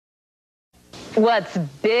What's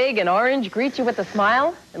big and orange, greets you with a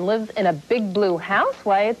smile, and lives in a big blue house?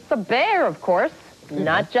 Why, it's a bear, of course.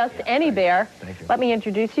 Not just any bear. Let me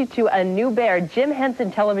introduce you to a new bear. Jim Henson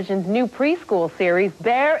Television's new preschool series,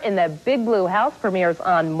 Bear in the Big Blue House, premieres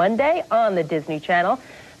on Monday on the Disney Channel.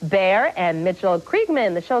 Bear and Mitchell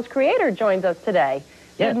Kriegman, the show's creator, joins us today.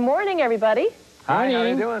 Yes. Good morning, everybody. Hi, how are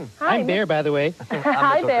you doing? Hi, I'm Bear, by the way.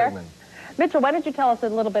 Hi, Bear. Kriegman. Mitchell, why don't you tell us a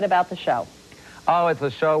little bit about the show? Oh, it's a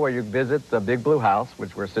show where you visit the Big Blue House,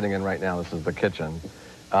 which we're sitting in right now. This is the kitchen.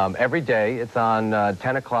 Every day. It's on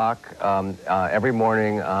 10 o'clock every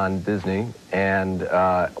morning on Disney, and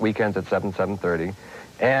weekends at 7:30.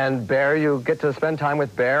 And Bear, you get to spend time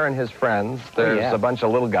with Bear and his friends. There's a bunch of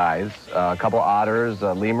little guys, a couple otters,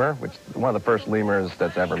 a lemur, which is one of the first lemurs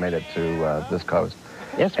that's ever made it to this coast.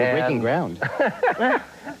 Yes, we're breaking ground.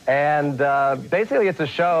 And basically it's a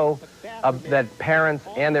show that parents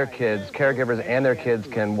and their kids, caregivers and their kids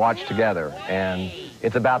can watch together. And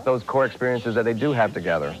it's about those core experiences that they do have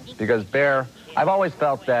together. Because Bear, I've always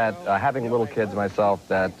felt that, having little kids myself,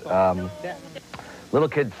 that little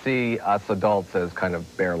kids see us adults as kind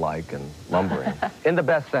of bear-like and lumbering. In the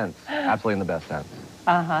best sense. Absolutely in the best sense.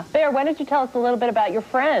 Bear, why don't you tell us a little bit about your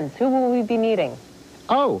friends? Who will we be meeting?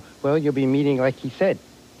 Oh, well, you'll be meeting, like he said,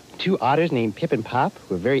 two otters named Pip and Pop,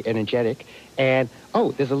 who are very energetic. And,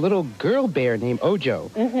 oh, there's a little girl bear named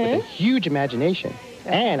Ojo with a huge imagination.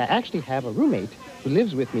 And I actually have a roommate who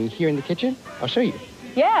lives with me here in the kitchen. I'll show you.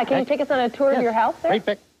 Yeah, can you take us on a tour of your house there? Right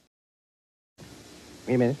back.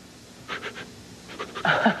 Wait a minute.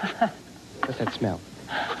 What's that smell?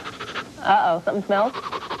 Uh-oh, something smells?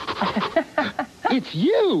 It's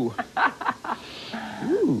you!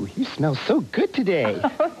 Ooh, you smell so good today.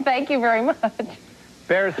 Thank you very much.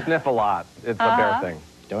 Bears sniff a lot. It's a bear thing.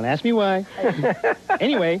 Don't ask me why.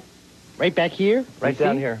 Anyway, right back here. Right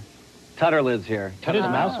down here. Tutter lives here. Tutter's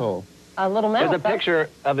mouse hole. A little mouse. There's a picture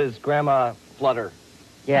of his grandma, Flutter.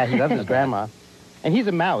 Yeah, he loves his grandma. And he's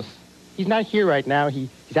a mouse. He's not here right now. He's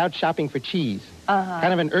out shopping for cheese.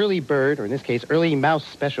 Kind of an early bird, or in this case, early mouse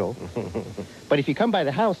special. But if you come by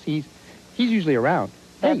the house, he's usually around.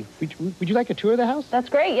 Hey, would you like a tour of the house? That's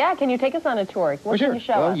great, yeah. Can you take us on a tour? What can you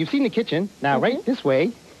show us? You've seen the kitchen. Now, right this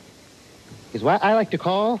way is what I like to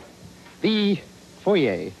call the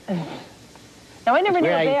foyer. Now, I never knew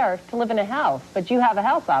a bear to live in a house, but you have a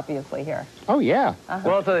house, obviously, here. Oh, yeah.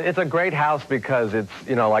 Well, it's a great house because it's,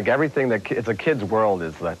 you know, like everything that, it's a kid's world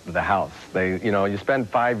is the house. You spend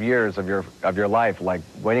 5 years of your life, like,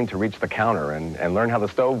 waiting to reach the counter and learn how the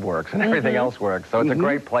stove works and everything else works. So it's a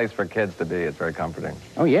great place for kids to be. It's very comforting.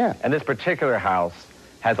 Oh, yeah. And this particular house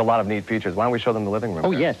has a lot of neat features. Why don't we show them the living room?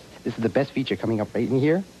 Oh, yes. This is the best feature coming up right in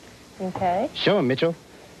here. Okay. Show them, Mitchell.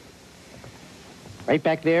 Right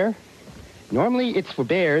back there. Normally, it's for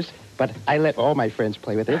bears, but I let all my friends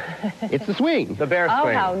play with it. It's the swing. The bear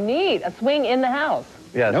swing. Oh, how neat. A swing in the house.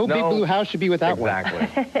 Yes. No big blue house should be without one.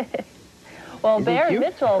 Exactly. Well, Bear and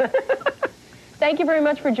Mitchell, thank you very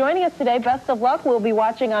much for joining us today. Best of luck. We'll be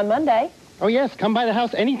watching on Monday. Oh, yes. Come by the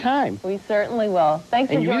house anytime. We certainly will.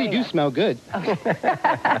 Thanks for joining us. And you really do smell good.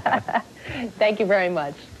 Thank you very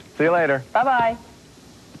much. See you later. Bye-bye.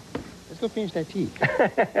 Let's go finish that tea.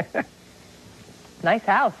 Nice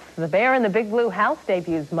house. The Bear in the Big Blue House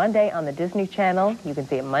debuts Monday on the Disney Channel. You can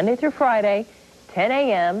see it Monday through Friday, 10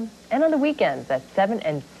 a.m., and on the weekends at 7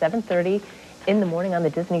 and 7:30 in the morning on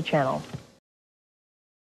the Disney Channel.